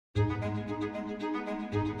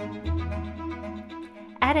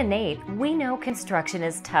At InEight, we know construction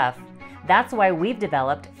is tough. That's why we've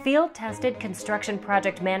developed field-tested construction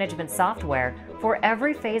project management software for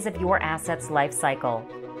every phase of your asset's life cycle.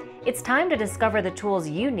 It's time to discover the tools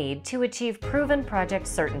you need to achieve proven project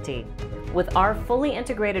certainty. With our fully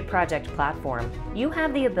integrated project platform, you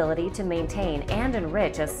have the ability to maintain and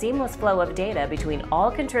enrich a seamless flow of data between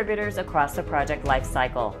all contributors across the project life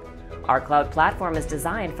cycle. Our cloud platform is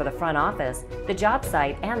designed for the front office, the job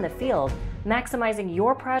site, and the field, maximizing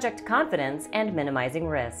your project confidence and minimizing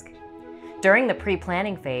risk. During the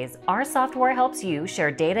pre-planning phase, our software helps you share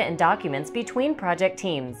data and documents between project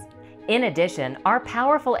teams. In addition, our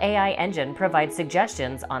powerful AI engine provides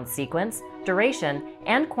suggestions on sequence, duration,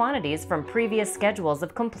 and quantities from previous schedules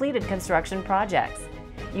of completed construction projects.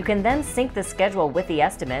 You can then sync the schedule with the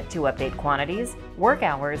estimate to update quantities, work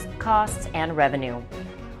hours, costs, and revenue.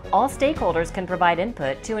 All stakeholders can provide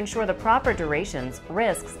input to ensure the proper durations,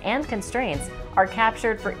 risks, and constraints are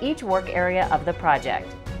captured for each work area of the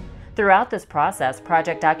project. Throughout this process,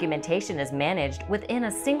 project documentation is managed within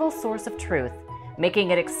a single source of truth,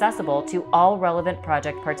 making it accessible to all relevant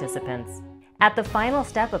project participants. At the final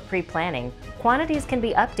step of pre-planning, quantities can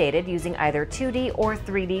be updated using either 2D or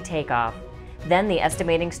 3D takeoff. Then the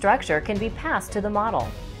estimating structure can be passed to the model.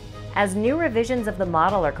 As new revisions of the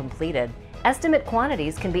model are completed, estimate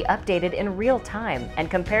quantities can be updated in real time and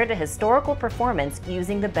compared to historical performance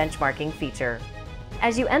using the benchmarking feature.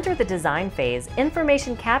 As you enter the design phase,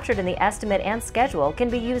 information captured in the estimate and schedule can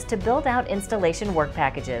be used to build out installation work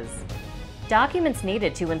packages. Documents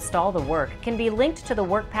needed to install the work can be linked to the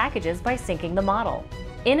work packages by syncing the model.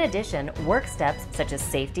 In addition, work steps such as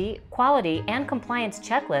safety, quality, and compliance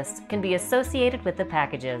checklists can be associated with the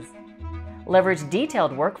packages. Leverage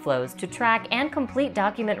detailed workflows to track and complete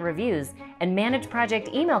document reviews and manage project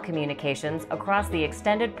email communications across the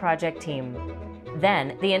extended project team.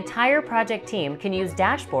 Then, the entire project team can use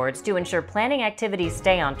dashboards to ensure planning activities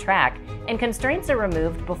stay on track and constraints are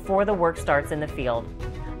removed before the work starts in the field.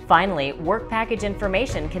 Finally, work package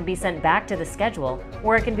information can be sent back to the schedule,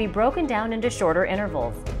 where it can be broken down into shorter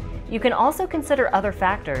intervals. You can also consider other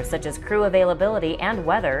factors such as crew availability and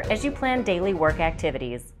weather as you plan daily work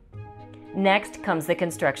activities. Next comes the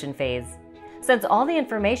construction phase. Since all the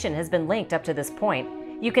information has been linked up to this point,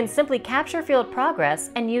 you can simply capture field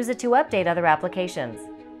progress and use it to update other applications.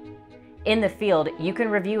 In the field, you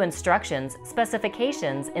can review instructions,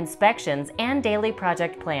 specifications, inspections, and daily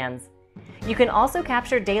project plans. You can also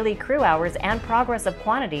capture daily crew hours and progress of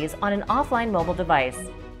quantities on an offline mobile device.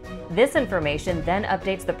 This information then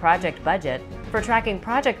updates the project budget for tracking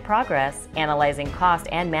project progress, analyzing cost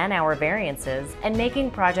and man-hour variances, and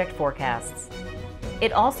making project forecasts.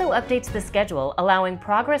 It also updates the schedule, allowing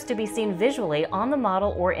progress to be seen visually on the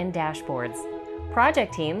model or in dashboards.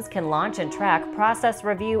 Project teams can launch and track process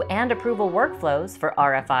review and approval workflows for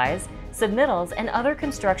RFIs, submittals, and other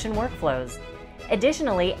construction workflows.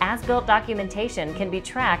 Additionally, as-built documentation can be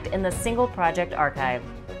tracked in the single project archive.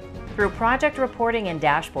 Through project reporting and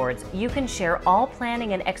dashboards, you can share all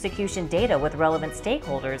planning and execution data with relevant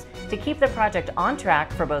stakeholders to keep the project on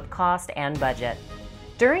track for both cost and budget.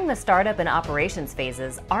 During the startup and operations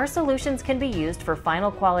phases, our solutions can be used for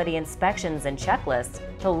final quality inspections and checklists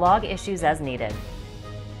to log issues as needed.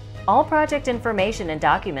 All project information and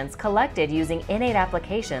documents collected using InEight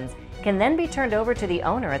applications can then be turned over to the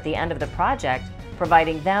owner at the end of the project,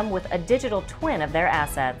 providing them with a digital twin of their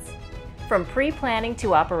assets. From pre-planning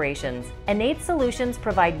to operations, InEight solutions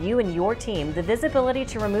provide you and your team the visibility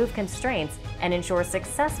to remove constraints and ensure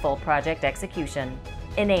successful project execution.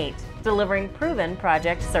 InEight, delivering proven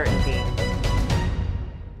project certainty.